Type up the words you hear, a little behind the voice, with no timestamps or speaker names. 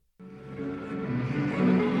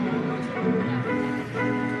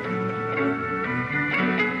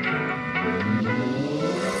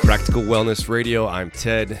Tactical Wellness Radio. I'm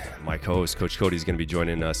Ted. My co-host, Coach Cody, is going to be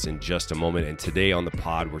joining us in just a moment. And today on the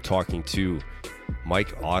pod, we're talking to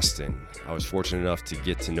Mike Austin. I was fortunate enough to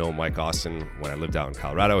get to know Mike Austin when I lived out in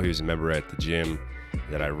Colorado. He was a member at the gym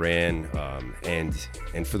that I ran.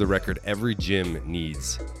 And for the record, every gym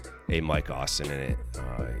needs a Mike Austin in it.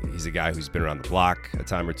 He's a guy who's been around the block a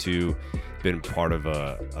time or two, been part of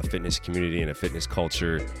a fitness community and a fitness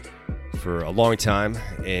culture for a long time,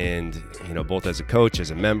 and both as a coach,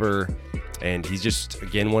 as a member, and he's just,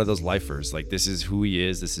 again, one of those lifers. Like, this is who he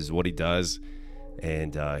is, this is what he does,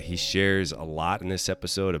 and he shares a lot in this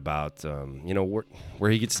episode about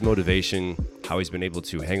where he gets his motivation, how he's been able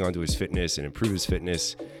to hang on to his fitness and improve his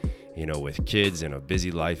fitness, with kids and a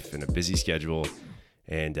busy life and a busy schedule.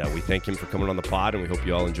 And we thank him for coming on the pod, and we hope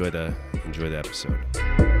you all enjoy the episode.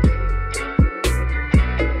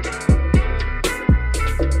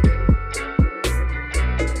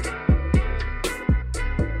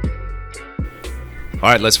 All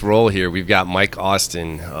right, let's roll here. We've got Mike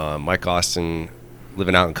Austin. Mike Austin,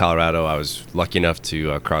 living out in Colorado. I was lucky enough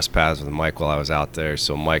to cross paths with Mike while I was out there.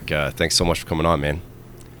 So, Mike, thanks so much for coming on, man.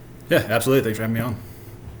 Yeah, absolutely. Thanks for having me on.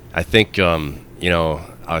 I think, I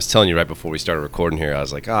was telling you right before we started recording here, I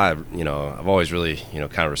was like, I've always really,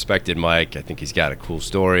 kind of respected Mike. I think he's got a cool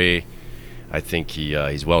story. I think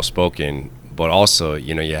he's well-spoken. But also,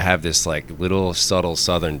 you have this like little subtle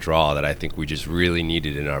Southern drawl that I think we just really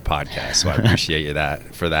needed in our podcast. So I appreciate you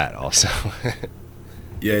for that also.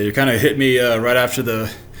 Yeah, you kind of hit me right after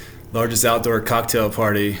the largest outdoor cocktail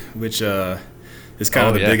party, which is kind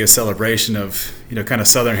of the biggest celebration of, kind of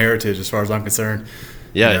Southern heritage as far as I'm concerned.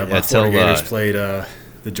 Yeah, my Florida Gators played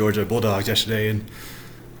the Georgia Bulldogs yesterday and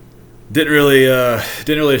didn't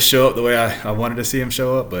really show up the way I wanted to see him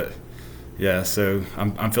show up, but. Yeah, so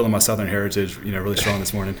I'm feeling my Southern heritage, really strong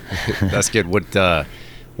this morning. That's good. What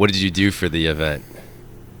did you do for the event?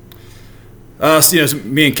 So,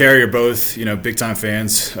 me and Carrie are both, big time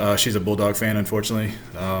fans. She's a Bulldog fan, unfortunately,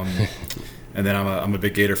 and then I'm a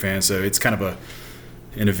big Gator fan. So it's kind of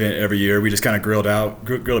an event every year. We just kind of grilled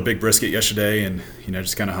a big brisket yesterday, and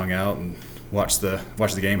just kind of hung out and watched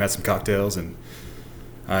the game, had some cocktails, and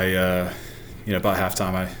I, about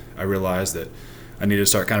halftime, I realized that I need to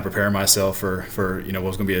start kind of preparing myself for what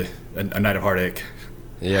was going to be a night of heartache.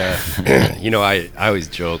 Yeah. I always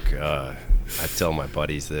joke. I tell my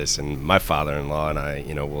buddies this, and my father-in-law and I,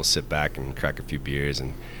 we'll sit back and crack a few beers,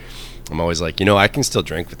 and I'm always like, I can still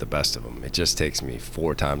drink with the best of them. It just takes me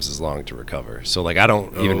 4 times as long to recover. So, like, I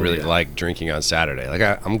don't even really like drinking on Saturday.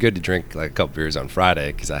 Like, I'm good to drink, like, a couple beers on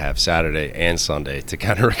Friday because I have Saturday and Sunday to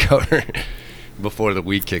kind of recover before the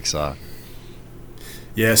week kicks off.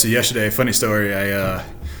 Yeah, so yesterday, funny story.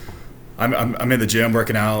 I'm in the gym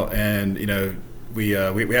working out, and we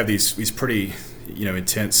have these pretty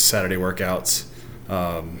intense Saturday workouts.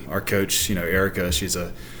 Our coach, Erica, she's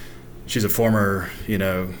a former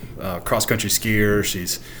cross country skier.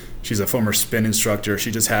 She's a former spin instructor.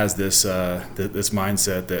 She just has this this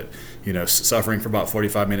mindset that suffering for about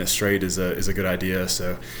 45 minutes straight is a good idea.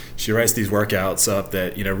 So she writes these workouts up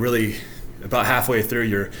that really about halfway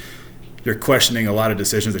through you're questioning a lot of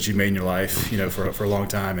decisions that you've made in your life, for a long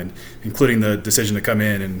time, and including the decision to come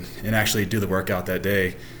in and actually do the workout that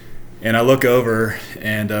day. And I look over,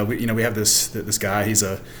 and we have this guy. He's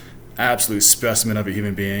a absolute specimen of a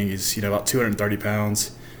human being. He's about 230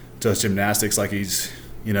 pounds, does gymnastics like he's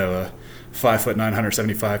a 5'9",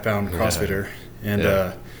 175-pound CrossFitter,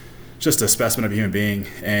 and just a specimen of a human being.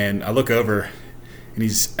 And I look over, and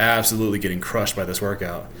he's absolutely getting crushed by this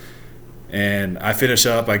workout. And I finish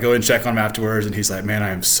up, I go and check on him afterwards, and he's like, man,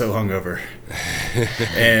 I am so hungover.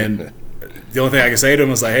 And the only thing I can say to him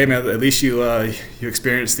was like, hey, man, at least you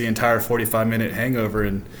experienced the entire 45-minute hangover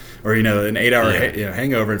an 8-hour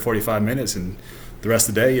hangover in 45 minutes, and the rest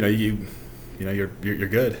of the day, you're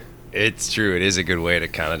good. It's true. It is a good way to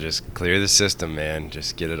kind of just clear the system, man.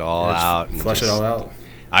 Just get it all out. And flush it all out.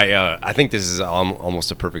 I think this is almost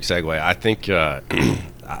a perfect segue. I think,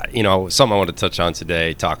 something I want to touch on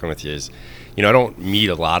today, talking with you, is, I don't meet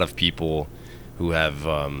a lot of people who have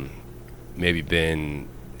maybe been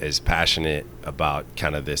as passionate about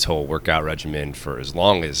kind of this whole workout regimen for as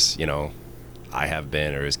long as, I have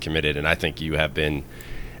been, or as committed. And I think you have been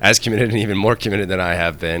as committed and even more committed than I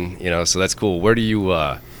have been, so that's cool. Where do you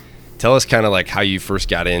tell us kind of like how you first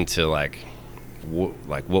got into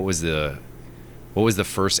what was the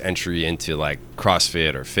first entry into like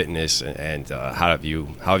CrossFit or fitness, and how have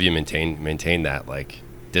you maintained that like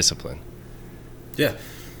discipline? Yeah.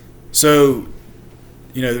 So,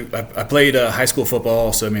 I played high school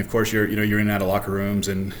football. So, of course you're in and out of locker rooms,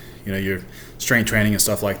 and, you're strength training and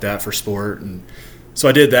stuff like that for sport. And so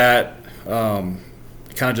I did that.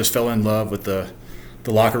 kind of just fell in love with the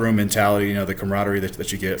locker room mentality, the camaraderie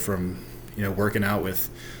that you get from, working out with,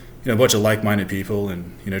 a bunch of like-minded people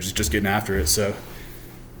and, just getting after it. So,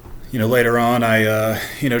 later on I,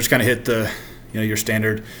 just kind of hit the, your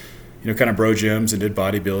standard, kind of bro gyms and did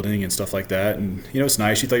bodybuilding and stuff like that. And, it's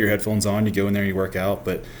nice. You throw your headphones on, you go in there and you work out,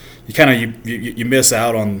 but you kind of, you miss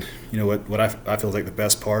out on, what I feel like the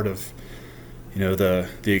best part of, the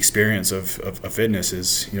experience of fitness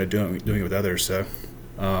is, doing it with others. So,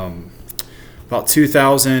 about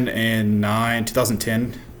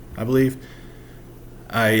 2010, I believe,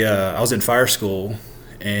 I was in fire school,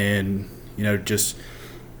 and just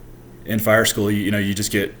in fire school, you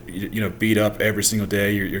just get beat up every single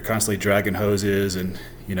day. You're constantly dragging hoses, and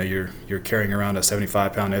you're carrying around a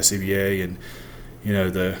 75-pound SCBA, and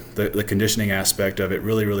the conditioning aspect of it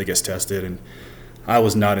really gets tested. And I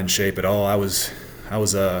was not in shape at all. I was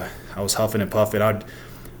huffing and puffing.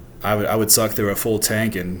 I would suck through a full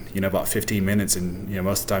tank in about 15 minutes, and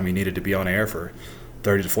most of the time you needed to be on air for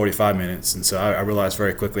 30 to 45 minutes. And so I realized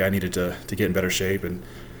very quickly I needed to get in better shape. And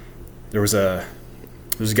there was a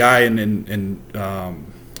guy in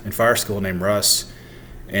fire school named Russ,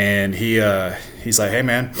 and he's like, hey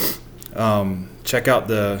man, check out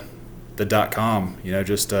the .com.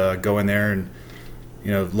 Just go in there and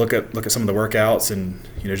look at some of the workouts, and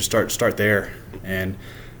just start there. And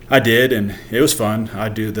I did, and it was fun.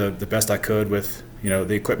 I'd do the best I could with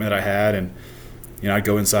the equipment that I had, and I'd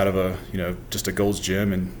go inside of a just a Gold's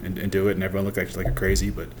Gym and do it, and everyone looked like a crazy,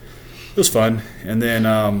 but it was fun. And then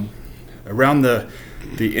around the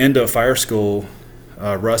end of fire school,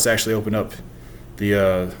 Russ actually opened up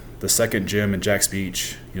the second gym in Jacks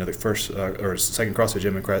Beach, the first or second CrossFit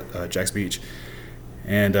gym in Jacks Beach,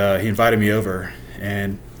 and he invited me over,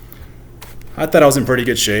 and I thought I was in pretty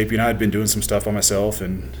good shape. I'd been doing some stuff on myself,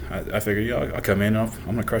 and I figured, I'll come in, I'm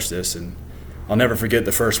going to crush this. And I'll never forget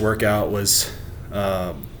the first workout was,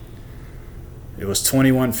 it was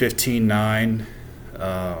 21-15-9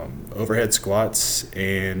 overhead squats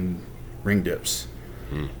and ring dips.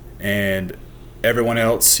 And everyone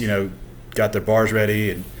else, got their bars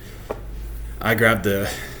ready, and I grabbed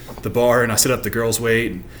the bar and I set up the girls'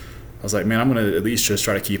 weight, and I was like, man, I'm going to at least just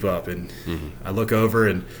try to keep up. And I look over,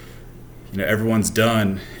 and everyone's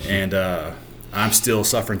done, and I'm still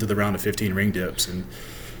suffering through the round of 15 ring dips, and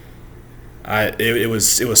it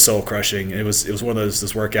was soul crushing. It was one of those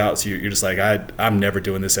workouts you're just like, I'm never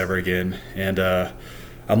doing this ever again. And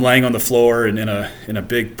I'm laying on the floor and in a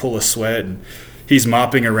big pool of sweat, and he's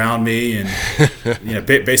mopping around me, and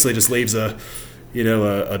basically just leaves a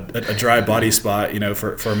dry body spot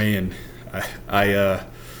for me. And I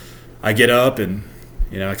get up, and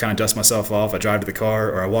I kind of dust myself off. I drive to the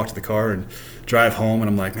car, or I walk to the car and drive home, and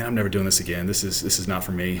I'm like, man, I'm never doing this again. This is not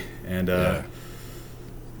for me. And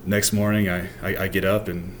next morning, I get up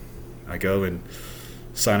and I go and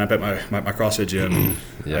sign up at my CrossFit gym.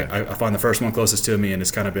 I find the first one closest to me, and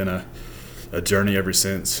it's kind of been a journey ever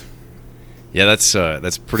since. Yeah,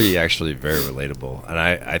 that's pretty actually very relatable. And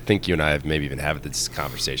I think you and I have maybe even had this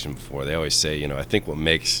conversation before. They always say, I think what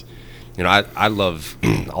makes, I love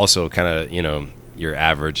also kind of, your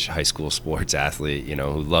average high school sports athlete,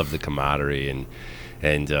 who loved the camaraderie,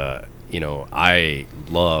 and I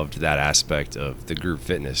loved that aspect of the group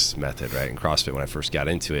fitness method, right, in CrossFit when I first got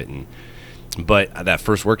into it. But that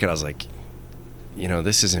first workout, I was like,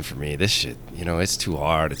 this isn't for me. This shit, it's too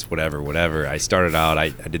hard. It's whatever. I started out, I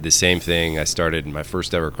did the same thing. I started my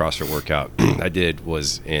first ever CrossFit workout I did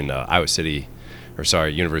was in University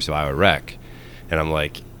of Iowa Rec. And I'm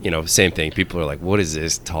like, same thing. People are like, what is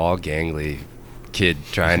this tall, gangly kid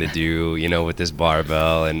trying to do, with this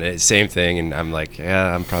barbell? And same thing. And I'm like,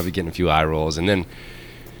 yeah, I'm probably getting a few eye rolls. And then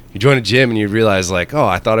you join a gym and you realize like, oh,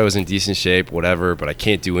 I thought I was in decent shape, whatever, but I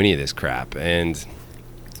can't do any of this crap. And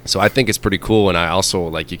so I think it's pretty cool. And I also,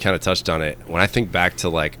 like you kind of touched on it, when I think back to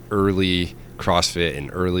like early CrossFit and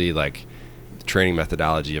early like training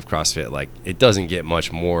methodology of CrossFit, like it doesn't get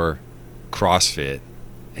much more CrossFit,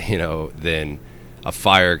 than a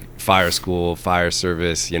fire school, fire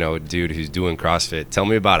service, dude who's doing CrossFit. Tell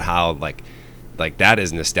me about how like that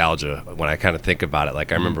is nostalgia when I kind of think about it.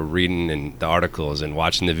 Like I remember reading in the articles and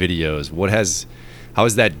watching the videos. How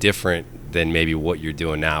is that different than maybe what you're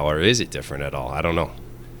doing now, or is it different at all? I don't know.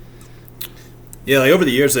 Yeah, like over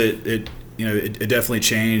the years, it definitely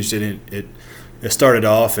changed, and it started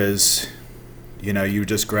off as, you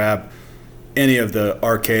just grab any of the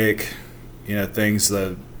archaic, things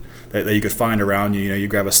that you could find around you. You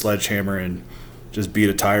grab a sledgehammer and just beat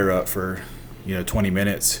a tire up for 20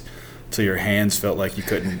 minutes till your hands felt like you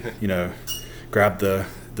couldn't grab the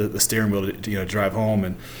steering wheel to drive home.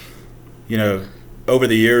 And over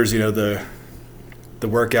the years, the the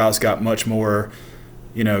workouts got much more,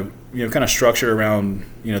 kind of structure around,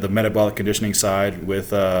 the metabolic conditioning side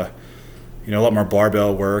with, a lot more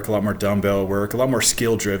barbell work, a lot more dumbbell work, a lot more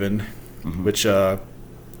skill driven, which, I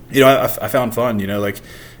found fun, like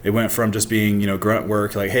it went from just being, grunt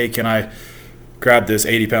work, like, hey, can I grab this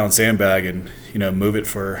 80-pound sandbag and, move it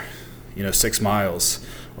for, 6 miles?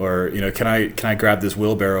 Or, can I grab this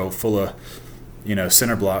wheelbarrow full of,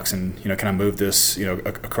 center blocks and, can I move this,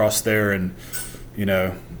 across there and,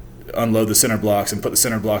 unload the center blocks and put the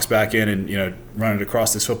center blocks back in and, run it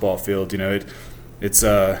across this football field. It's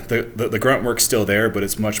the grunt work's still there, but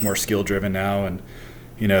it's much more skill driven now. And,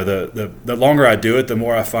 the longer I do it, the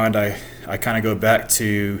more I find I kind of go back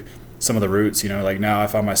to some of the roots, like now I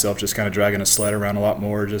find myself just kind of dragging a sled around a lot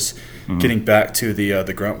more, just getting back to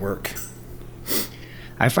the grunt work.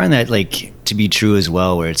 I find that like to be true as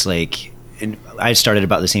well, where it's like, and I started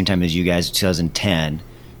about the same time as you guys, 2010,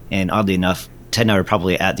 and oddly enough, Ted and I were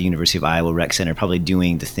probably at the University of Iowa Rec Center, probably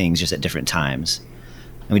doing the things just at different times,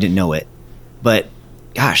 and we didn't know it. But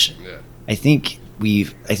gosh, I think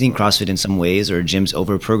CrossFit in some ways, or gyms,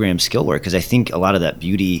 over-program skill work, because I think a lot of that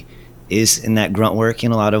beauty is in that grunt work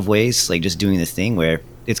in a lot of ways, like just doing the thing where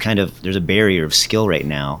it's kind of, there's a barrier of skill right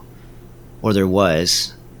now, or there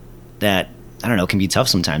was, that I don't know, can be tough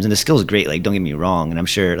sometimes. And the skill is great, like don't get me wrong, and I'm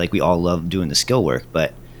sure like we all love doing the skill work,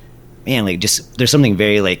 but man, like just there's something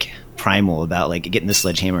very like primal about like getting the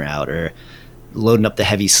sledgehammer out or loading up the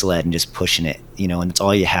heavy sled and just pushing it, and it's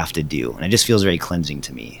all you have to do. And it just feels very cleansing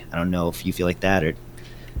to me. I don't know if you feel like that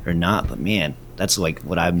or not, but man, that's like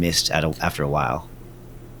what I missed after a while.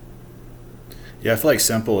 Yeah, I feel like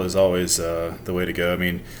simple is always the way to go. I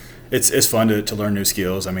mean, it's fun to learn new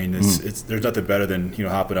skills. I mean, it's there's nothing better than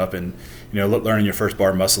hopping up and learning your first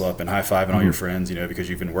bar muscle up and high fiving all your friends, because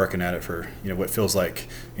you've been working at it for what feels like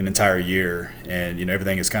an entire year, and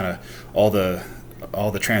everything is kind of all the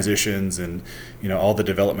transitions and all the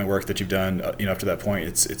development work that you've done up to that point.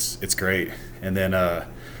 It's great. And then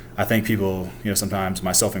I think people sometimes,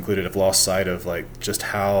 myself included, have lost sight of like just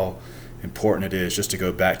how important it is just to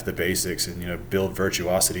go back to the basics and build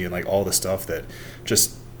virtuosity and like all the stuff that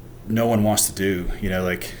just no one wants to do.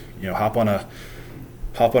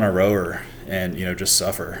 Hop on a rower and just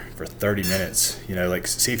suffer for 30 minutes. Like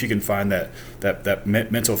see if you can find that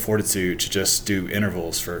mental fortitude to just do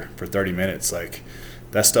intervals for 30 minutes. Like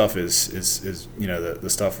that stuff is the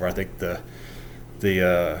stuff where I think the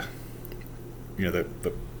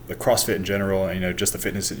CrossFit in general, and just the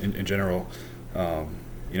fitness in general,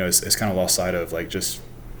 it's kind of lost sight of. Like just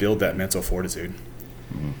build that mental fortitude.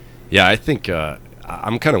 Yeah, I think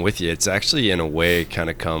I'm kind of with you. It's actually in a way kind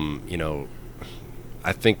of come,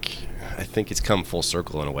 I think it's come full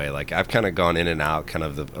circle in a way. Like I've kind of gone in and out kind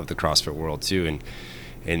of the CrossFit world too,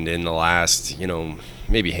 and in the last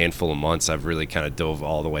maybe handful of months, I've really kind of dove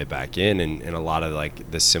all the way back in and a lot of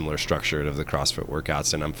like the similar structure of the CrossFit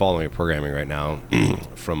workouts. And I'm following programming right now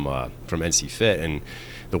from NC Fit, and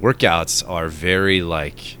the workouts are very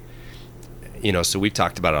like, so we've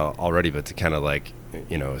talked about it already, but to kind of like,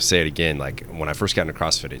 say it again, like when I first got into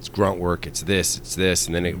CrossFit, it's grunt work, it's this,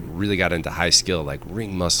 and then it really got into high skill, like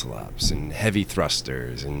ring muscle ups and heavy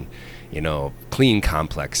thrusters and, clean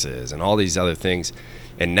complexes and all these other things.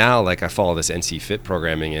 And now, like I follow this NC Fit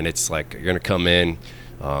programming, and it's like you're going to come in,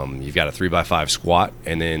 you've got a 3x5 squat,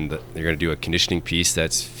 and then you're going to do a conditioning piece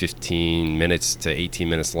that's 15 minutes to 18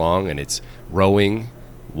 minutes long, and it's rowing,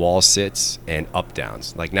 wall sits, and up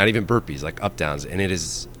downs, like not even burpees, like up downs. And it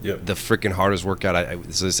is the freaking hardest workout. I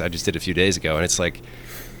just did a few days ago, and it's like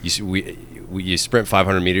you sprint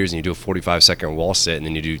 500 meters and you do a 45-second wall sit, and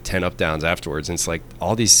then you do 10 up downs afterwards. And it's like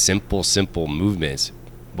all these simple movements,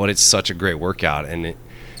 but it's such a great workout. And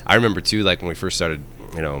I remember too, like when we first started,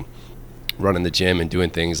 running the gym and doing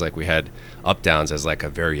things, like we had up downs as like a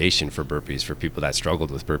variation for burpees for people that struggled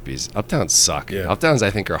with burpees. Up downs suck. Up downs I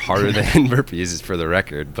think are harder than burpees, for the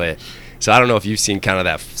record. But so I don't know if you've seen kind of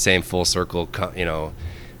that same full circle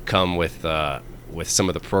come with some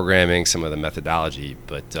of the programming, some of the methodology.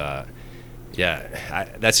 But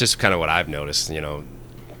that's just kind of what I've noticed,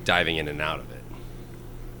 diving in and out of it.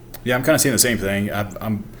 Yeah, I'm kind of seeing the same thing.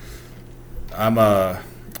 I'm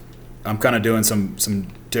kind of doing some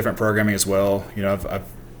different programming as well.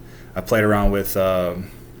 I've played around with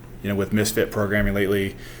with Misfit programming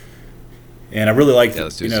lately, and I really like I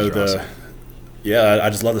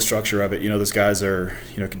just love the structure of it. Those guys are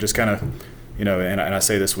just kind of and I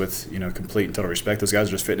say this with complete and total respect. Those guys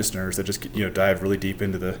are just fitness nerds that just dive really deep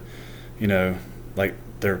into the like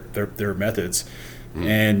their methods.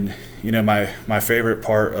 And my favorite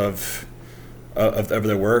part of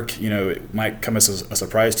their work, it might come as a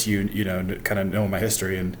surprise to you, kind of knowing my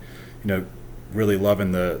history, and really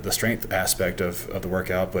loving the strength aspect of the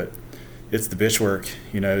workout, but it's the bitch work.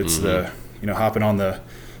 It's the hopping on the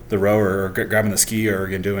rower or grabbing the ski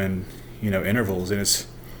and doing intervals, and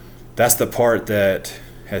that's the part that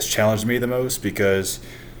has challenged me the most, because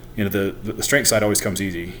the strength side always comes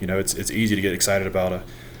easy. It's easy to get excited about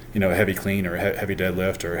a heavy clean or a heavy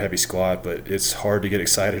deadlift or a heavy squat, but it's hard to get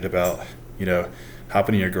excited about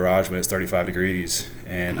hopping in your garage when it's 35 degrees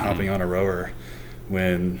and hopping on a rower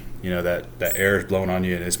when that air is blowing on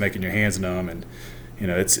you and it's making your hands numb, and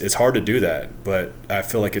it's hard to do that. But I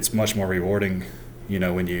feel like it's much more rewarding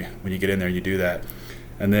when you get in there and you do that.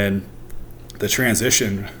 And then the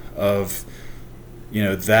transition of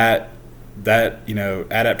that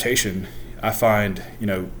adaptation, I find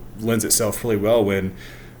lends itself really well when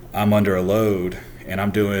I'm under a load and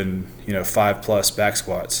I'm doing 5+ back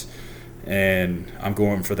squats, and I'm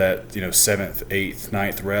going for that 7th, 8th,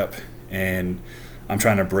 9th rep, and I'm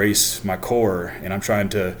trying to brace my core, and I'm trying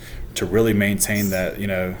to really maintain that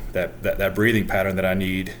that breathing pattern that I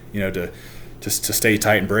need to stay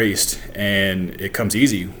tight and braced. And it comes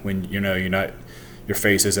easy when you're not, your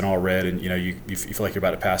face isn't all red, and you feel like you're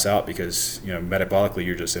about to pass out because metabolically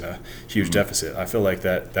you're just in a huge deficit. I feel like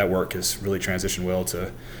that work has really transitioned well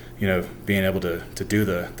to being able to do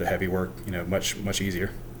the heavy work much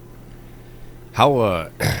easier. How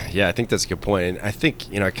yeah, I think that's a good point. And I think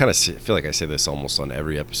I kind of feel like I say this almost on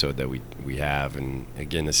every episode that we have, and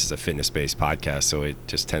again, this is a fitness-based podcast, so it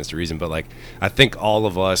just tends to reason. But like, I think all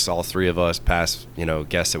three of us past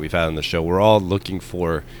guests that we've had on the show, we're all looking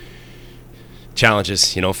for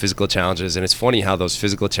challenges, physical challenges. And it's funny how those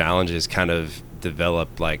physical challenges kind of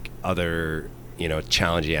develop like other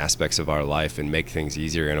challenging aspects of our life and make things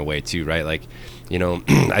easier in a way too, right? Like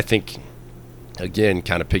I think, again,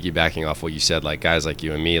 kind of piggybacking off what you said, like guys like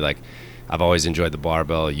you and me, like I've always enjoyed the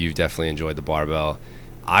barbell. You've definitely enjoyed the barbell.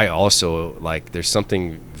 I also, like, there's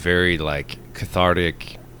something very like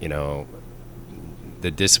cathartic, the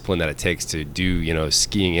discipline that it takes to do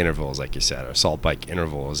skiing intervals, like you said, or assault bike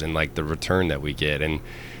intervals, and like the return that we get, and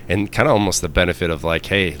kind of almost the benefit of like,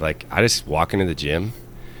 hey, like I just walk into the gym,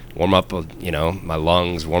 warm up my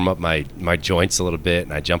lungs, warm up my joints a little bit,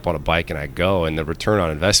 and I jump on a bike and I go, and the return on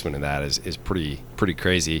investment in that is pretty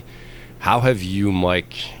crazy. How have you,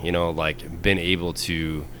 Mike, like been able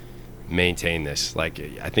to maintain this? Like,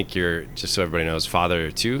 I think you're, just so everybody knows, father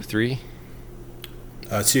of 2, 3?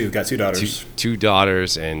 Got 2 daughters. Two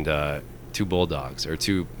daughters and 2 bulldogs, or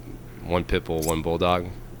 1 pit bull, 1 bulldog.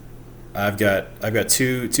 I've got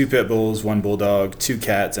 2 pit bulls, 1 bulldog, 2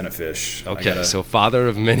 cats, and a fish. Okay, so father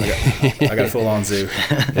of many. I got a full-on zoo.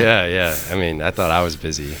 Yeah. I mean, I thought I was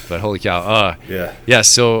busy, but holy cow. Yeah.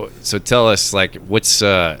 So tell us, like, what's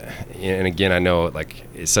and again, I know like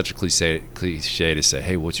it's such a cliche to say,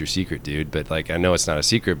 hey, what's your secret, dude? But like, I know it's not a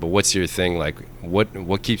secret, but what's your thing? Like,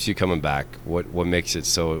 what keeps you coming back? What makes it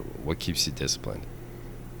so? What keeps you disciplined?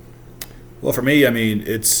 Well, for me, I mean,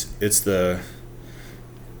 it's the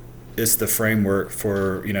framework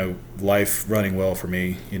for life running well for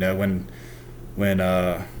me. When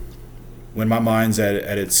my mind's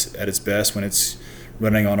at its best, when it's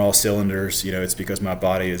running on all cylinders, it's because my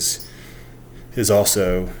body is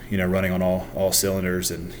also running on all cylinders.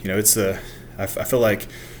 And I feel like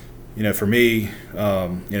for me,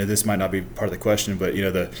 this might not be part of the question, but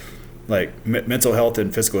the mental health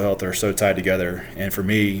and physical health are so tied together. And for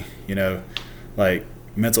me, like,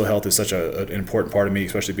 mental health is such an important part of me,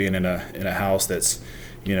 especially being in a house that's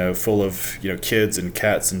full of kids and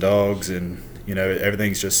cats and dogs, and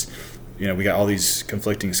everything's just we got all these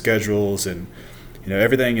conflicting schedules, and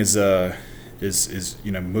everything is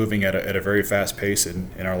moving at a very fast pace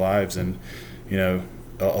in our lives. And a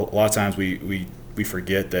lot of times we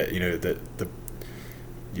forget that that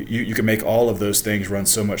you can make all of those things run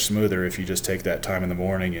so much smoother if you just take that time in the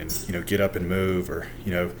morning and get up and move, or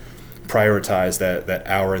prioritize that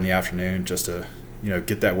hour in the afternoon just to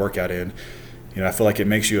get that workout in. I feel like it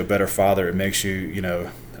makes you a better father. It makes you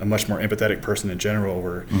a much more empathetic person in general,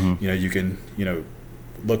 where you can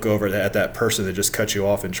look over at that person that just cut you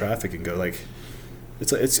off in traffic and go like,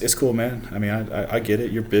 it's cool, man. I mean, I get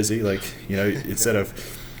it, you're busy, like instead of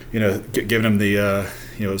giving them the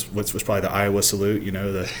what's probably the Iowa salute, saying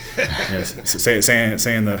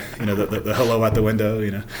the hello out the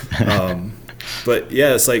window, but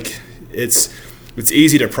yeah, it's like it's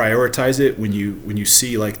easy to prioritize it when you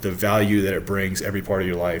see like the value that it brings every part of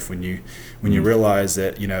your life, when you realize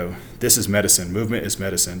that this is medicine, movement is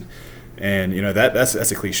medicine. And that's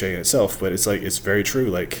a cliche in itself, but it's like, it's very true.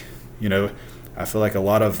 Like I feel like a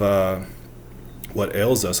lot of what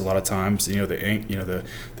ails us a lot of times, the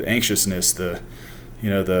anxiousness, the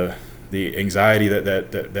the anxiety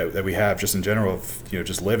that we have just in general of,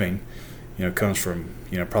 just living, comes from,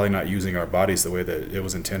 probably not using our bodies the way that it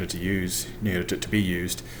was intended to use, to be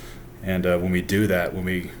used. And when we do that, when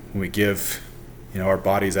we give, our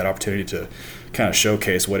bodies that opportunity to kind of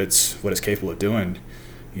showcase what it's capable of doing,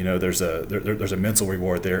 there's a mental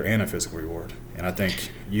reward there and a physical reward. And I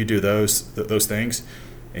think you do those things,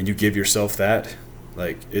 and you give yourself that,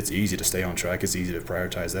 like, it's easy to stay on track. It's easy to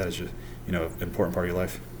prioritize that as an important part of your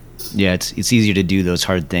life. Yeah, it's easier to do those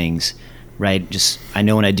hard things, right? Just, I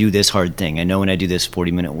know when I do this hard thing, I know when I do this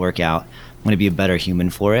 40-minute workout, I'm going to be a better human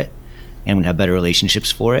for it, and I'm going to have better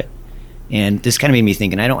relationships for it. And this kind of made me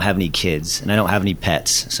think, and I don't have any kids, and I don't have any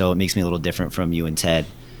pets, so it makes me a little different from you and Ted.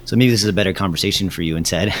 So maybe this is a better conversation for you and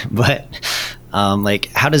Ted. But like,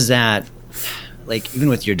 how does that, like, even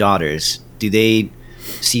with your daughters, do they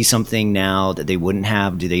see something now that they wouldn't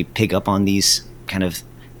have? Do they pick up on these kind of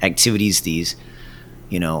activities, these,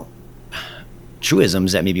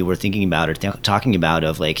 truisms that maybe we're thinking about or talking about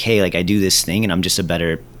of like, hey, like, I do this thing and I'm just a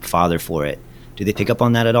better father for it? Do they pick up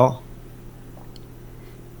on that at all?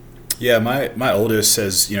 Yeah, my oldest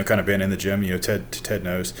has kind of been in the gym. Ted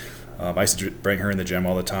knows. I used to bring her in the gym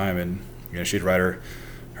all the time, and she'd ride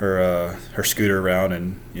her scooter around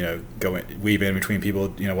and weave in between people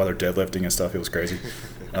while they're deadlifting and stuff. It was crazy.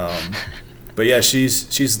 But yeah,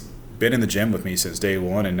 she's been in the gym with me since day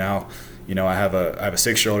one, and now I have a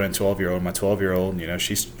 6-year-old and a 12-year-old. My 12-year-old,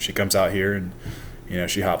 she comes out here and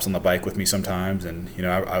she hops on the bike with me sometimes, and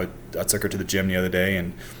I took her to the gym the other day,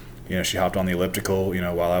 and she hopped on the elliptical,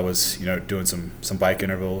 while I was, doing some bike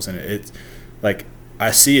intervals. And it's like,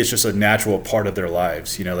 I see it's just a natural part of their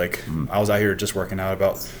lives. I was out here just working out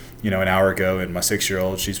about, an hour ago, and my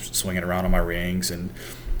 6-year-old, she's swinging around on my rings, and,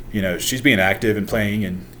 she's being active and playing,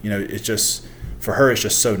 and, it's just, for her, it's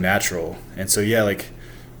just so natural. And so, yeah, like,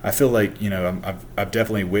 I feel like, I've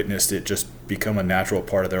definitely witnessed it just become a natural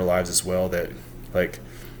part of their lives as well, that, like,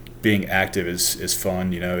 being active is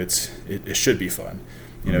fun. It should be fun.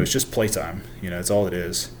 It's just playtime. It's all it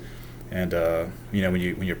is. And when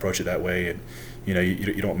you approach it that way, and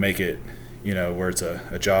you don't make it where it's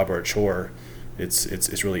a job or a chore.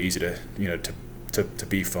 It's really easy to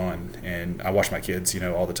be fun. And I watch my kids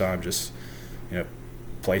all the time. Just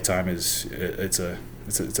playtime it's a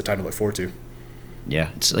time to look forward to.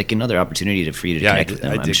 Yeah, it's like another opportunity for you to connect with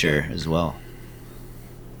them, I'm sure, as well.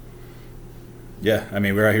 Yeah, I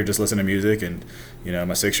mean, we're out here just listening to music, and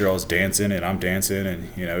my 6-year-old's dancing and I'm dancing, and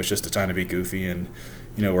it's just a time to be goofy and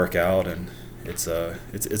work out, and it's a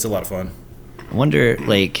lot of fun. I wonder,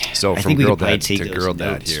 like, so I from think we girl could probably dad take to those girl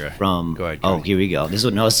dad notes here. From. Go ahead, oh, Cody. here we go. This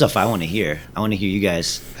is stuff I want to hear. I want to hear you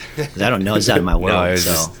guys, because I don't know. It's out of my world. I was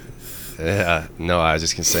just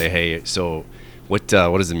gonna say, hey, so what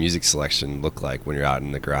does the music selection look like when you're out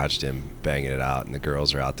in the garage gym banging it out and the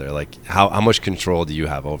girls are out there? Like, how much control do you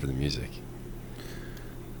have over the music?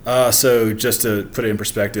 So just to put it in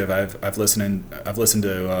perspective, I've listened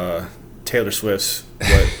to Taylor Swift's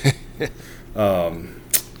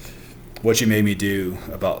What You Made Me Do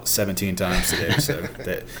about 17 times today. So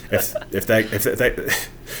that if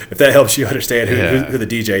that helps you understand who the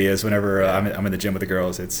DJ is whenever I'm in the gym with the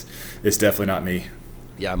girls, it's definitely not me.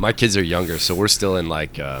 Yeah, my kids are younger, so we're still in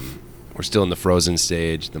the Frozen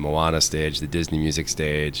stage, the Moana stage, the Disney music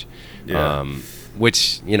stage,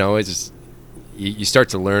 which it's just, you start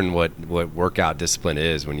to learn what workout discipline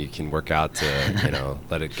is when you can work out to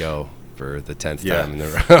let it go for the 10th time in a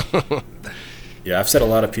row. Yeah, I've set a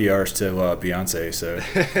lot of PRs to Beyonce, so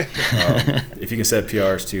if you can set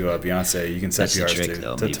PRs to Beyonce, you can set PRs trick,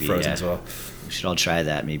 to Frozen as well. We should all try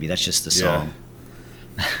that. Maybe that's just the song.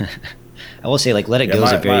 I will say, like, Let It Go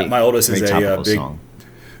is a very my oldest very is a big song.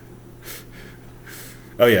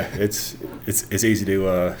 Oh yeah, it's easy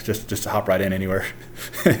to just to hop right in anywhere.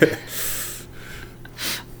 But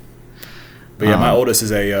yeah, my oldest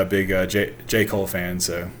is a big J. Cole fan,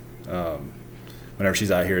 so whenever she's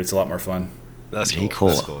out here, it's a lot more fun. That's J. cool. Cole.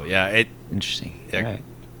 That's cool. Yeah, Interesting. Yeah, All right.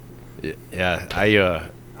 Yeah.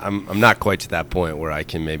 I'm not quite to that point where I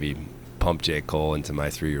can maybe pump J. Cole into my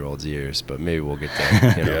 3-year-old's ears, but maybe we'll get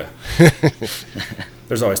there. Yeah.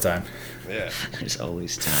 There's always time. Yeah. There's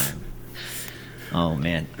always time. Oh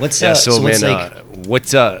man, go ahead,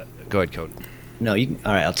 Cody. No, you.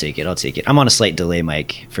 All right, I'll take it. I'm on a slight delay,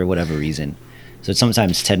 Mike, for whatever reason. So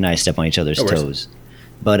sometimes Ted and I step on each other's toes.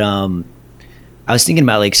 But I was thinking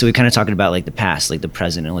about, like, so we're kind of talking about, like, the past, like the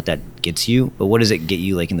present and what that gets you. But what does it get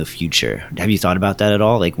you, like, in the future? Have you thought about that at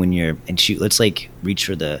all? Like, when you're let's like reach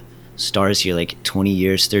for the stars here, like 20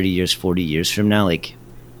 years, 30 years, 40 years from now. Like,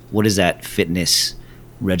 what does that fitness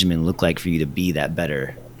regimen look like for you to be that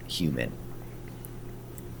better human?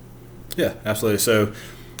 Yeah, absolutely. So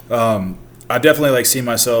I definitely like see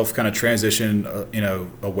myself kind of transition,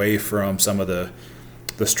 away from some of the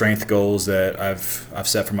strength goals that I've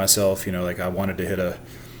set for myself. Like I wanted to hit a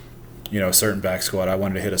certain back squat. I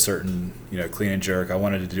wanted to hit a certain, clean and jerk. I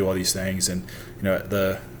wanted to do all these things. And,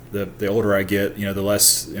 the older I get, the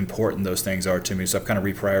less important those things are to me. So I've kind of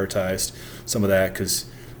reprioritized some of that because,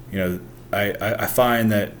 I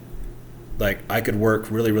find that like I could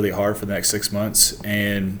work really, really hard for the next 6 months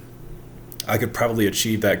and I could probably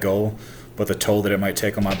achieve that goal, but the toll that it might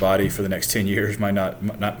take on my body for the next 10 years might not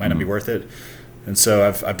be worth it. And so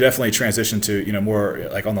I've definitely transitioned to, more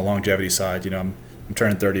like on the longevity side. I'm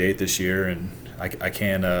turning 38 this year, and I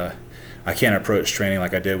can't approach training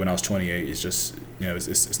like I did when I was 28. It's just,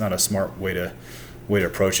 it's not a smart way to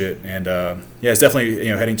approach it. And it's definitely,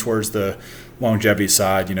 heading towards the longevity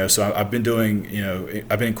side. So I've been doing,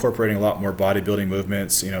 I've been incorporating a lot more bodybuilding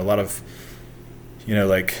movements. A lot of,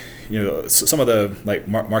 some of the like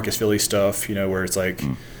Marcus Philly stuff. Where it's like,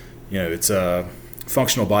 it's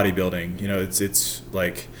functional bodybuilding. It's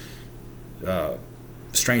like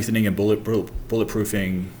strengthening and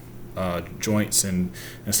bulletproofing joints and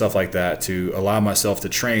stuff like that to allow myself to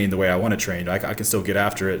train the way I want to train. I can still get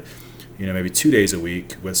after it, maybe 2 days a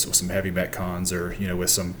week with some heavy metcons or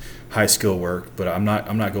with some high skill work. But I'm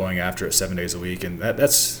not going after it 7 days a week, and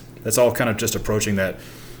that's all kind of just approaching that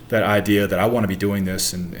idea that I want to be doing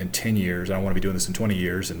this in 10 years. I want to be doing this in 20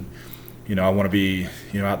 years, and I want to be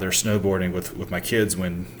out there snowboarding with my kids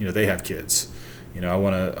when they have kids. I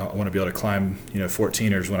want to be able to climb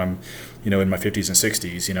 14ers when I'm in my 50s and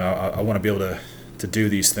 60s. I want to be able to do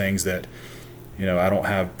these things that I don't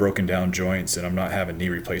have broken down joints and I'm not having knee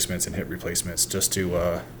replacements and hip replacements just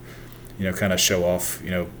to kind of show off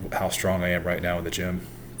how strong I am right now in the gym.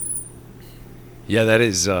 Yeah, that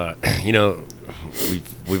is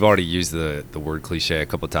we've already used the word cliche a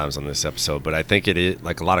couple of times on this episode, but I think it is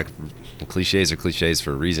like a lot of cliches are cliches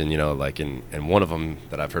for a reason, like and one of them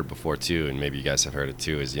that I've heard before too, and maybe you guys have heard it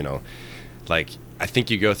too, is like I think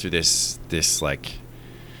you go through this like,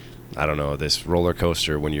 I don't know, this roller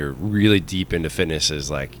coaster when you're really deep into fitness.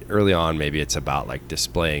 Is like early on maybe it's about like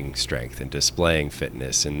displaying strength and displaying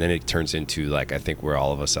fitness, and then it turns into like I think where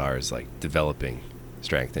all of us are is like developing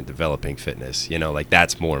strength and developing fitness. Like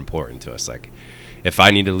that's more important to us. Like if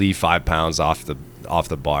I need to leave 5 pounds off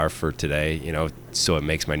the bar for today, so it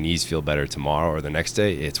makes my knees feel better tomorrow or the next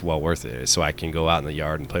day, it's well worth it. So I can go out in the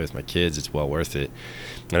yard and play with my kids, it's well worth it.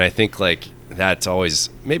 And I think like that's always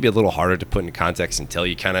maybe a little harder to put into context until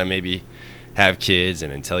you kind of maybe have kids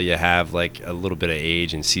and until you have like a little bit of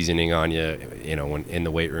age and seasoning on you, when in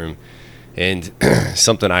the weight room. And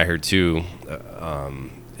something I heard too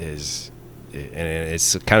is, and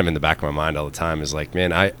it's kind of in the back of my mind all the time, is like,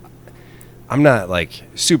 man, I'm not like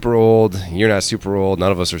super old, you're not super old,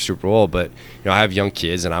 none of us are super old, but I have young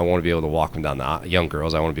kids and I want to be able to walk them down the young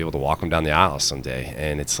girls. I want to be able to walk them down the aisle someday.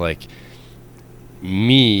 And it's like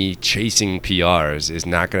me chasing PRs is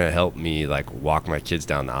not going to help me like walk my kids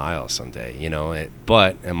down the aisle someday,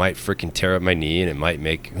 but it might freaking tear up my knee, and it might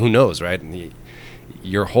make, who knows, right? And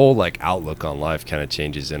your whole like outlook on life kind of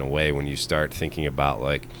changes in a way when you start thinking about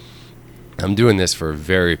like, I'm doing this for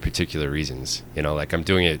very particular reasons. Like I'm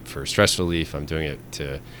doing it for stress relief. I'm doing it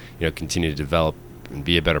to, continue to develop and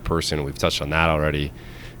be a better person. We've touched on that already.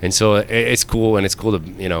 And so it's cool. And it's cool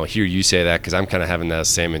to, hear you say that, because I'm kind of having those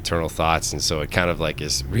same internal thoughts. And so it kind of like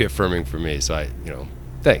is reaffirming for me. So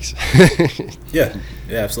thanks. Yeah,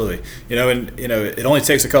 absolutely. And, it only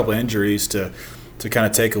takes a couple of injuries to kind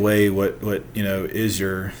of take away what is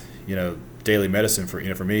your, daily medicine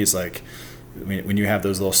for me. It's like, when you have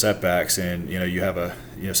those little setbacks and you have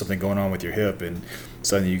something going on with your hip and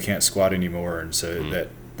suddenly you can't squat anymore, and so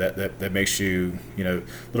that makes you a little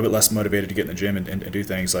bit less motivated to get in the gym and do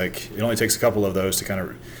things. Like it only takes a couple of those to kind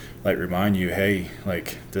of like remind you, hey,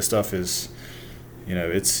 like this stuff is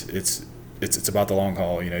it's about the long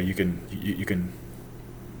haul. You can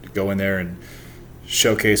go in there and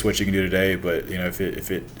showcase what you can do today, but if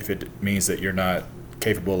it means that you're not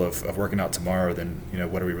capable of working out tomorrow, then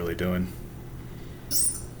what are we really doing?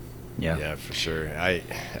 Yeah, for sure. I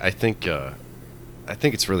think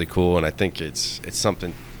it's really cool, and I think it's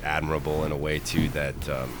something admirable in a way too,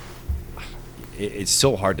 that it's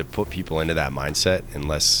so hard to put people into that mindset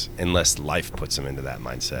unless life puts them into that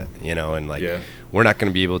mindset, and like we're not going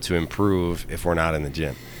to be able to improve if we're not in the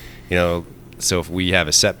gym, so if we have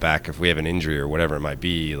a setback, if we have an injury or whatever it might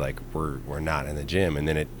be, like we're not in the gym, and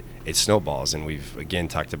then it snowballs. And we've again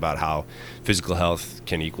talked about how physical health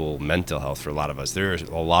can equal mental health for a lot of us. There's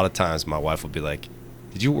a lot of times my wife will be like,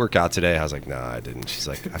 did you work out today? I was like, no, I didn't. She's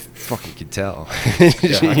like, I fucking can tell.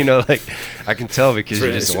 Like I can tell because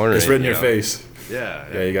you're just ordering. It's written in your face.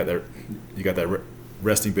 Yeah, you got that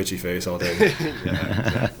resting bitchy face all day. Yeah,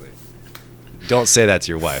 exactly. Don't say that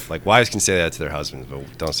to your wife. Like, wives can say that to their husbands,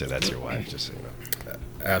 but don't say that to your wife, just so you know.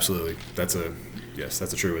 Absolutely. That's a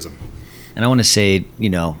truism. And I want to say,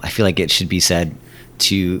 I feel like it should be said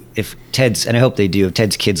if Ted's, and I hope they do, if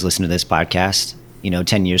Ted's kids listen to this podcast,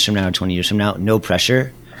 10 years from now or 20 years from now, no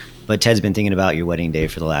pressure, but Ted's been thinking about your wedding day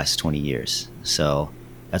for the last 20 years. So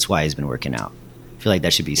that's why he's been working out. I feel like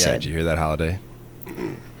that should be said. Did you hear that, Holiday?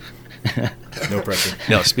 No pressure.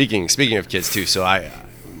 No, speaking of kids too, so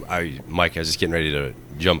Mike, I was just getting ready to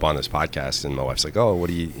jump on this podcast, and my wife's like, "Oh, what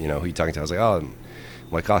are you, who are you talking to?" I was like, "Oh,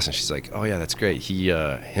 Mike Austin." She's like, "Oh yeah, that's great.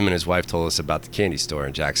 Him and his wife told us about the candy store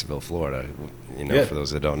in Jacksonville, Florida. For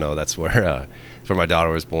those that don't know, that's where my daughter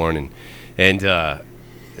was born, and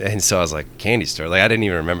so I was like, candy store. Like I didn't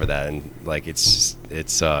even remember that, and like it's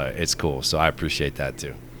cool. So I appreciate that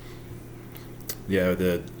too. Yeah,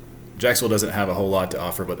 the Jacksonville doesn't have a whole lot to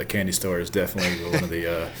offer, but the candy store is definitely one of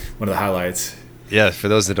the highlights. Yeah, for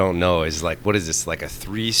those that don't know, is like, what is this, like a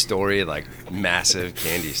 3-story, like massive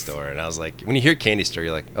candy store? And I was like, when you hear candy store,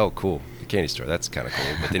 you're like, oh, cool, the candy store, that's kind of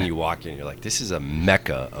cool. But then you walk in, you're like, this is a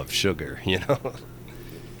mecca of sugar,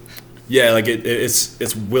 Yeah, like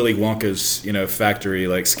it's Willy Wonka's factory,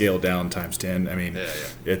 like scaled down times 10. I mean,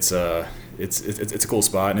 it's a cool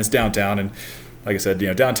spot, and it's downtown, and like I said,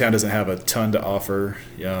 downtown doesn't have a ton to offer,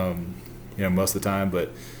 most of the time,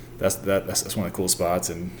 but that's one of the cool spots,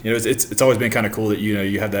 and it's always been kind of cool that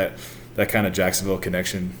you have that kind of Jacksonville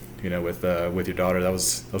connection, with your daughter. That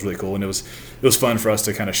was really cool, and it was fun for us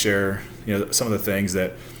to kind of share, some of the things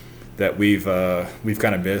that we've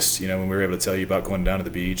kind of missed, when we were able to tell you about going down to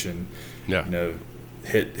the beach and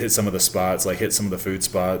hit some of the spots, like hit some of the food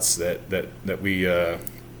spots that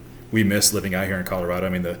we miss living out here in Colorado. I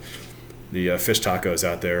mean, the fish tacos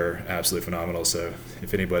out there are absolutely phenomenal. So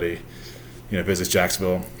if anybody visits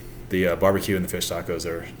Jacksonville, the barbecue and the fish tacos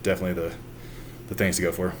are definitely the things to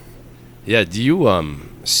go for. Yeah. Do you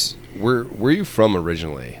where are you from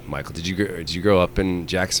originally, Michael? Did you grow up in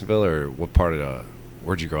Jacksonville, or what part of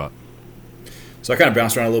where'd you grow up? So I kind of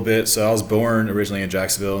bounced around a little bit. So I was born originally in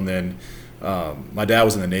Jacksonville, and then my dad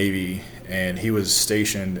was in the Navy, and he was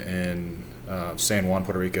stationed in San Juan,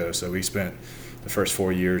 Puerto Rico. So we spent the first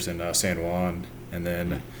 4 years in San Juan, and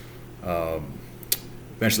then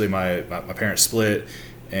eventually my parents split,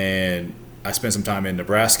 and I spent some time in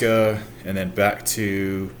Nebraska, and then back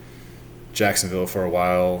to Jacksonville for a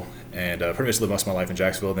while, and pretty much lived most of my life in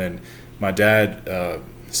Jacksonville. Then my dad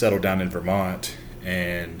settled down in Vermont,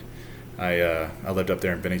 and I lived up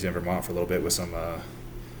there in Bennington, Vermont for a little bit with some, for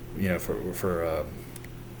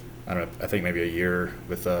I don't know, I think maybe a year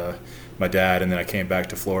with my dad, and then I came back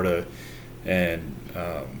to Florida, and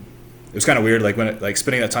it was kind of weird, like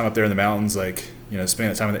spending that time up there in the mountains, spending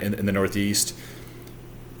that time in the Northeast,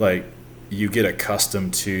 like you get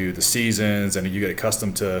accustomed to the seasons, and you get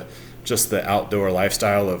accustomed to just the outdoor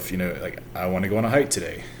lifestyle of, like I want to go on a hike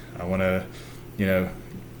today, I want to,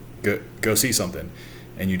 go see something,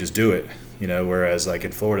 and you just do it, whereas like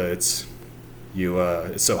in Florida, it's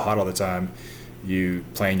so hot all the time, you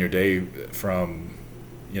plan your day from,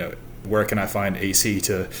 where can I find AC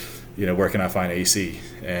to, where can I find AC,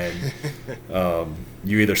 and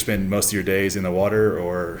you either spend most of your days in the water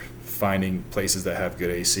or finding places that have good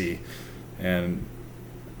AC, and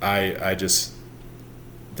I just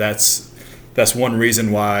that's one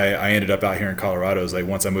reason why I ended up out here in Colorado. Is like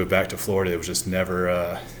once I moved back to Florida, it was just never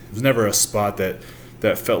a spot that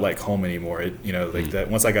felt like home anymore. That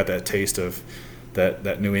once I got that taste of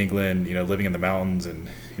that New England, living in the mountains and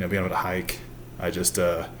being able to hike, I just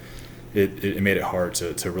it made it hard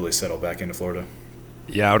to really settle back into Florida.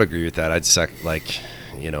 Yeah, I would agree with that.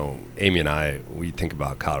 Amy and I, we think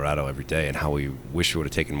about Colorado every day and how we wish we would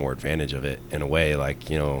have taken more advantage of it in a way. Like,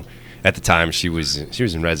 at the time she was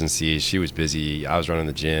in residency, she was busy, I was running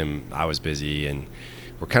the gym, I was busy, and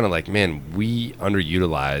we're kind of like, man, we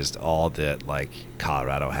underutilized all that like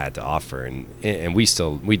Colorado had to offer, and we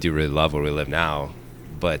do really love where we live now,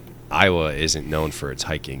 but Iowa isn't known for its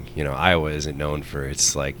hiking. Iowa isn't known for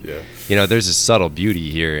its like, there's a subtle beauty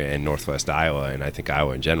here in Northwest Iowa, and I think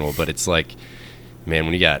Iowa in general, but it's like, man,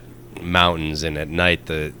 when you got mountains and at night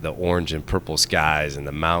the orange and purple skies and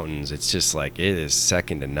the mountains, it's just like, it is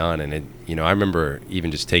second to none. And I remember even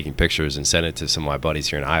just taking pictures and sending it to some of my buddies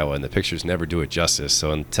here in Iowa, and the pictures never do it justice.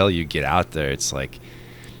 So until you get out there, it's like,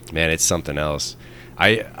 man, it's something else.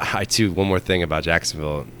 I too, one more thing about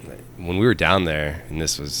Jacksonville, when we were down there, and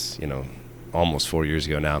this was, almost 4 years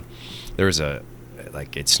ago now, there was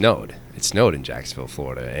it snowed in Jacksonville,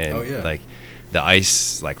 Florida, and like the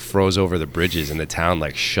ice like froze over the bridges and the town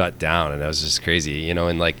like shut down, and that was just crazy,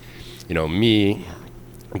 and like, me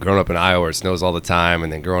growing up in Iowa, it snows all the time,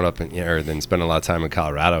 and then growing up or then spending a lot of time in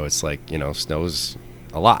Colorado, it's like, snows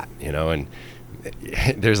a lot, and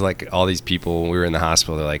there's like all these people when we were in the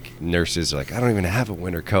hospital, they're like, nurses are like, I don't even have a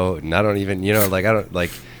winter coat, and I don't even,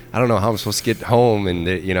 I don't know how I'm supposed to get home, and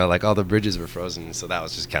like all the bridges were frozen. So that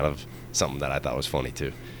was just kind of something that I thought was funny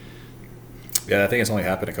too. Yeah, I think it's only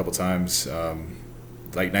happened a couple times.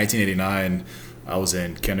 Like 1989, I was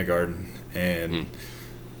in kindergarten, and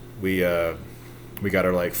we got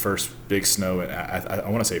our like first big snow, and I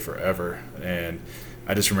want to say forever. And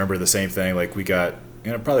I just remember the same thing. Like we got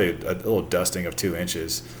probably a little dusting of 2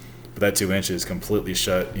 inches, but that 2 inches completely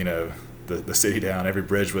shut the city down. Every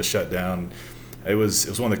bridge was shut down. It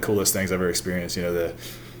was one of the coolest things I've ever experienced.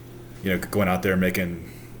 Going out there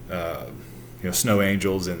making snow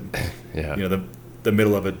angels, and the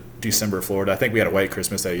middle of a December Florida. I think we had a white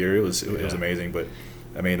Christmas that year. It was amazing, but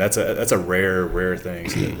I mean that's a rare thing.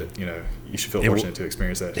 So that you should feel fortunate to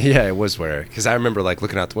experience that. Yeah, it was rare, because I remember like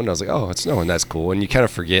looking out the window, I was like, oh, it's snowing, that's cool, and you kind of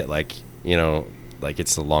forget like like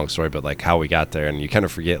it's a long story, but like how we got there, and you kind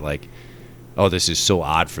of forget like, oh, this is so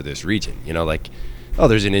odd for this region, like, oh,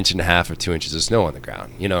 there's 1.5 inches or 2 inches of snow on the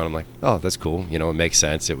ground, and I'm like, oh, that's cool, it makes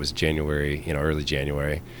sense. It was January, early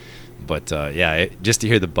January, but just to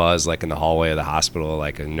hear the buzz like in the hallway of the hospital,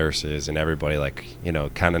 like nurses and everybody, like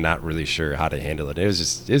kind of not really sure how to handle it. It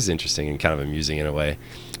was interesting and kind of amusing in a way.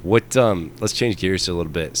 What let's change gears a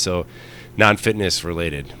little bit. So, non-fitness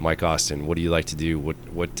related, Mike Austin, what do you like to do?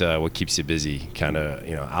 What keeps you busy? Kind of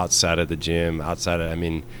outside of the gym,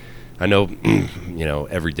 I know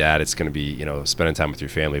every dad, it's going to be spending time with your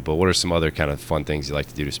family, but what are some other kind of fun things you like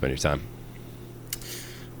to do to spend your time?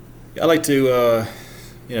 I like to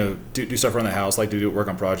do stuff around the house. I like to do work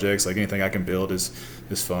on projects. Like anything I can build is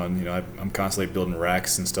fun. I'm constantly building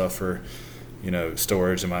racks and stuff for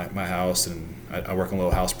storage in my house, and I work on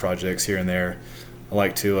little house projects here and there. I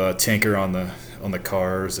like to tinker on the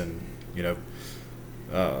cars, and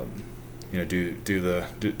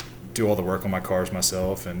do all the work on my cars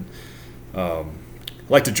myself, and I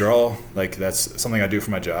like to draw. Like that's something I do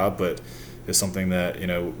for my job, but it's something that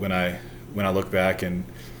when I look back and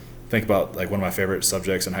think about like one of my favorite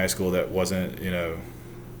subjects in high school that wasn't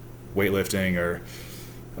weightlifting or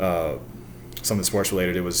something sports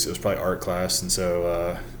related, it was probably art class. And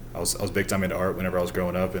so I was big time into art whenever I was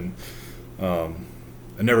growing up, and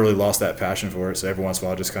I never really lost that passion for it. So every once in a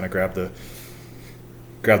while, I just kind of grab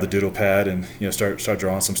the doodle pad and start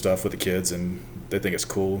drawing some stuff with the kids, and they think it's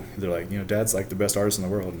cool. They're like, Dad's like the best artist in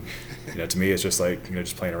the world. And to me, it's just like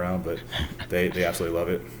just playing around, but they absolutely love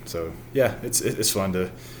it. So yeah, it's fun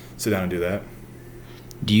to sit down and do that.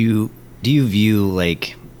 Do you view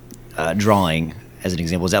like drawing as an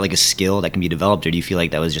example? Is that like a skill that can be developed, or do you feel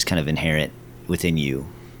like that was just kind of inherent within you?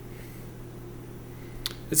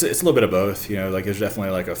 It's a little bit of both. Like there's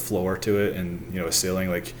definitely like a floor to it, and a ceiling.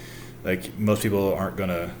 Like most people aren't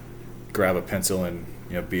gonna grab a pencil and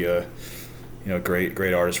be a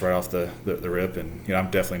great artist right off the rip, and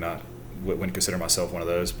I'm definitely not, wouldn't consider myself one of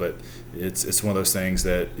those. But it's one of those things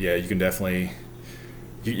that you can definitely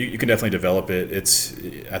you can definitely develop it.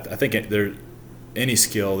 I think any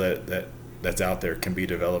skill that's out there can be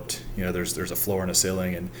developed. There's a floor and a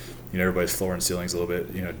ceiling, and everybody's floor and ceiling is a little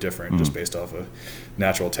bit different, just based off of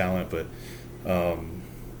natural talent. But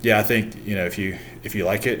I think if you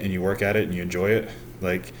like it and you work at it and you enjoy it,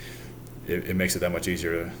 like it makes it that much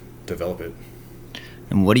easier to develop it.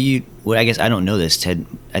 And what I guess I don't know this, Ted.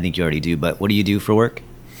 I think you already do, but what do you do for work?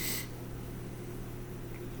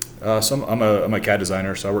 So I'm a CAD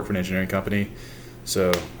designer, so I work for an engineering company.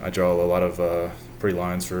 So I draw a lot of pretty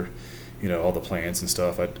lines for all the plans and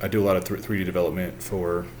stuff. I do a lot of 3D development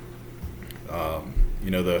for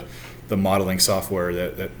the modeling software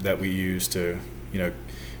that we use to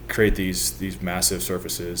create these massive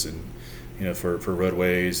surfaces, and for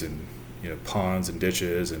roadways and ponds and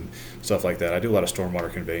ditches and stuff like that. I do a lot of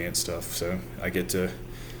stormwater conveyance stuff, so I get to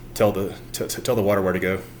tell the water where to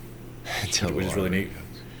go, which is really neat.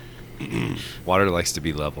 Water likes to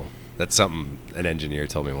be level. That's something an engineer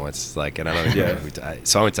told me once. Like, and I don't know.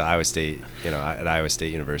 So I went to Iowa State. At Iowa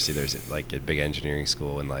State University, there's like a big engineering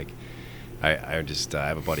school, and like I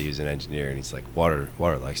have a buddy who's an engineer, and he's like, water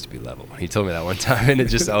likes to be level. He told me that one time, and it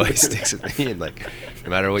just always sticks with me. And like, no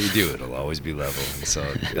matter what you do, it'll always be level. And so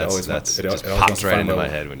that's just pops right into my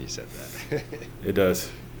head when you said that. It does.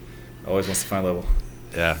 Always wants to find level.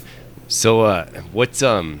 Yeah. So what's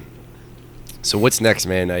next,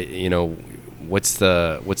 man? What's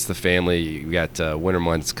the family? You got winter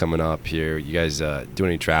months coming up here. You guys doing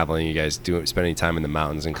any traveling? You guys spending time in the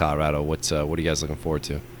mountains in Colorado? What are you guys looking forward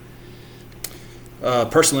to?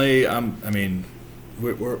 Personally,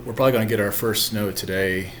 we're probably going to get our first snow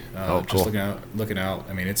today. Cool. Just looking out.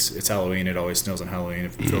 I mean, it's Halloween. It always snows on Halloween.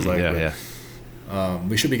 It feels like.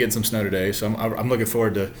 We should be getting some snow today. So I'm looking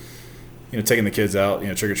forward to, taking the kids out,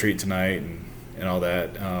 trick or treat tonight and all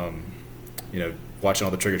that. Watching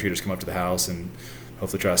all the trick or treaters come up to the house and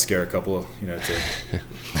hopefully try to scare a couple,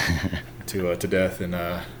 to death, and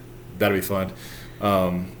that'll be fun.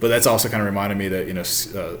 But that's also kind of reminded me that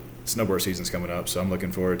snowboard season's coming up, so I'm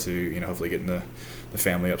looking forward to hopefully getting the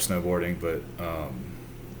family up snowboarding. But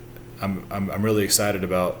I'm really excited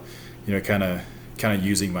about kind of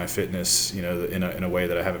using my fitness in a way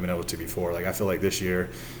that I haven't been able to before. Like I feel like this year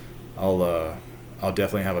I'll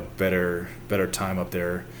definitely have a better time up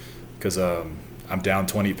there because I'm down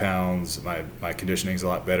 20 pounds. My conditioning's a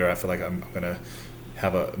lot better. I feel like I'm gonna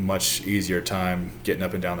have a much easier time getting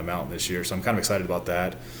up and down the mountain this year. So I'm kind of excited about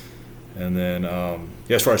that. And then,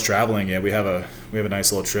 as far as traveling, we have a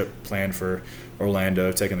nice little trip planned for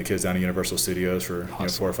Orlando, taking the kids down to Universal Studios for Awesome.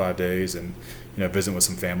 4 or 5 days, and visiting with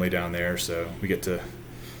some family down there. So we get to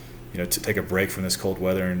to take a break from this cold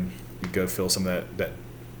weather and go feel some of that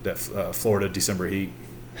Florida December heat.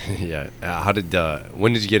 Yeah.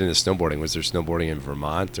 When did you get into snowboarding? Was there snowboarding in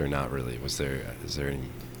Vermont or not really? Is there any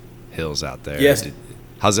hills out there? Yes.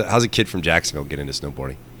 How's a kid from Jacksonville get into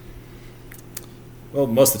snowboarding? Well,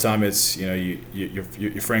 most of the time it's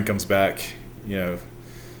your friend comes back,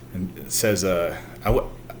 and says,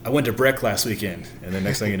 I went to Breck last weekend, and then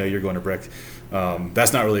next thing you know, you're going to Breck.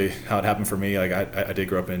 That's not really how it happened for me. Like I did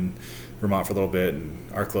grow up in Vermont for a little bit, and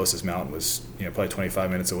our closest mountain was probably 25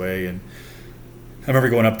 minutes away, and I remember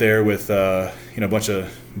going up there with a bunch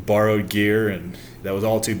of borrowed gear, and that was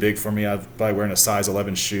all too big for me. I was probably wearing a size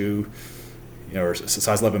 11 shoe, or a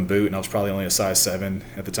size 11 boot, and I was probably only a size 7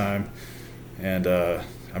 at the time. And I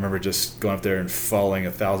remember just going up there and falling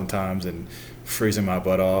 1,000 times and freezing my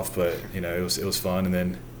butt off, but it was fun. And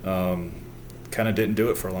then kind of didn't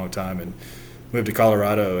do it for a long time, and moved to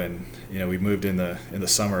Colorado, and we moved in the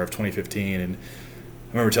summer of 2015. And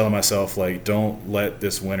I remember telling myself, like, don't let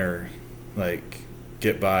this winter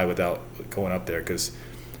get by without going up there, because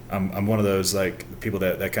I'm one of those people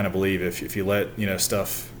that kind of believe if you let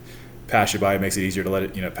stuff pass you by, it makes it easier to let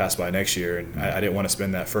it pass by next year. And I didn't want to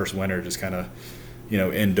spend that first winter just kind of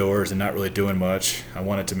indoors and not really doing much. I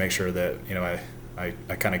wanted to make sure that I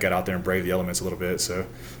kind of got out there and braved the elements a little bit. So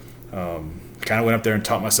kind of went up there and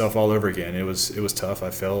taught myself all over again. It was tough. I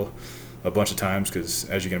fell a bunch of times because,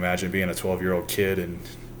 as you can imagine, being a 12-year-old kid and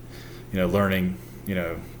learning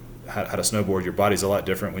how to snowboard, your body's a lot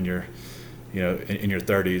different when you're in your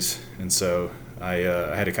 30s. And so I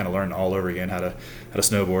had to kind of learn all over again how to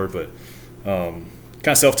snowboard, but kind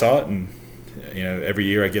of self-taught, and every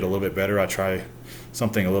year I get a little bit better. I try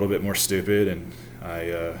something a little bit more stupid, and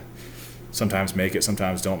I sometimes make it,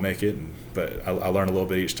 sometimes don't make it, but I learn a little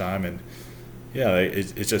bit each time. And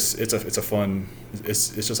it's a fun. It's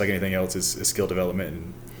just like anything else. It's skill development,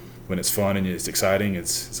 and when it's fun and it's exciting,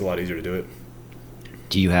 it's a lot easier to do it.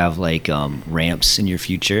 Do you have ramps in your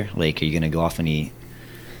future? Are you gonna go off any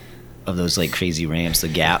of those crazy ramps, the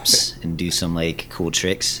gaps, and do some cool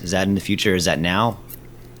tricks? Is that in the future? Is that now?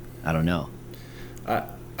 I don't know.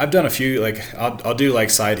 I've done a few. I'll do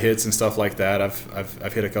side hits and stuff like that.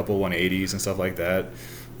 I've hit a couple 180s and stuff like that.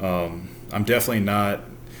 I'm definitely not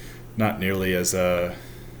nearly as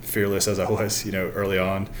fearless as I was early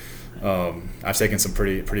on. I've taken some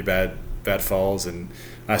pretty bad falls, and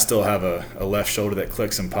I still have a left shoulder that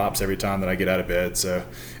clicks and pops every time that I get out of bed. So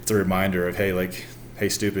it's a reminder of, hey,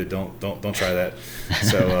 stupid, don't try that.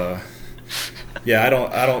 So I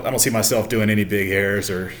don't see myself doing any big airs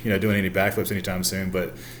or doing any backflips anytime soon.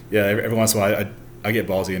 But every once in a while I get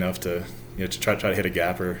ballsy enough to to try to hit a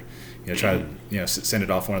gap, or try to send it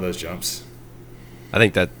off one of those jumps. I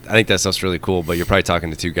think that stuff's really cool, but you're probably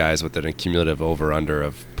talking to two guys with an cumulative over/under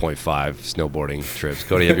of 0.5 snowboarding trips.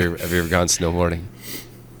 Cody, have you ever gone snowboarding?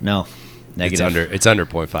 No, negative. It's under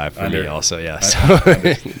 0.5 for me also. Yeah, so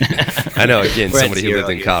I know. Again, We're at somebody who lived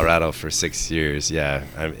in here. Colorado for 6 years. Yeah,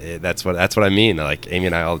 that's what I mean. Amy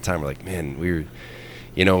and I all the time. We're like, man, we were,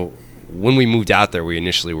 when we moved out there, we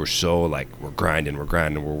initially were so we're grinding, we're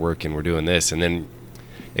working, we're doing this, and then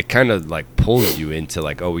it kind of pulls you into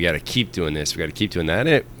oh, we got to keep doing this, we got to keep doing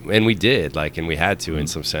that, and we did, and we had to in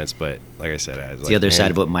some sense. But like I said, It's the other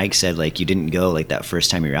side of what Mike said. You didn't go that first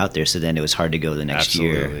time you were out there, so then it was hard to go the next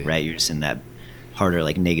Absolutely. year, right? You're just in that harder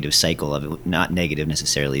negative cycle of it. Not negative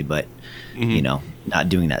necessarily, but not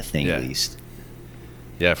doing that thing Yeah. at least.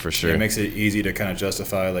 Yeah, for sure. It makes it easy to kind of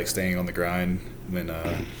justify staying on the grind when you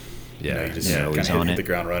just Yeah, kind always of on hit it. the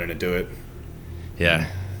ground running and do it. Yeah.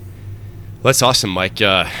 That's awesome, Mike.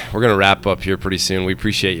 We're gonna wrap up here pretty soon. We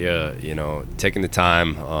appreciate you, taking the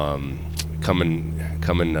time,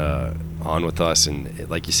 coming on with us. And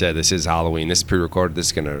like you said, this is Halloween. This is pre-recorded. This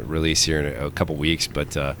is gonna release here in a couple weeks.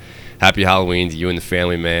 But happy Halloween to you and the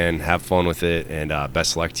family, man. Have fun with it, and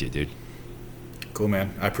best of luck to you, dude. Cool,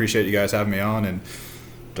 man. I appreciate you guys having me on, and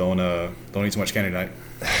don't eat too much candy tonight.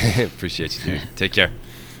 Appreciate you, dude. Take care.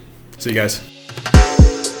 See you guys.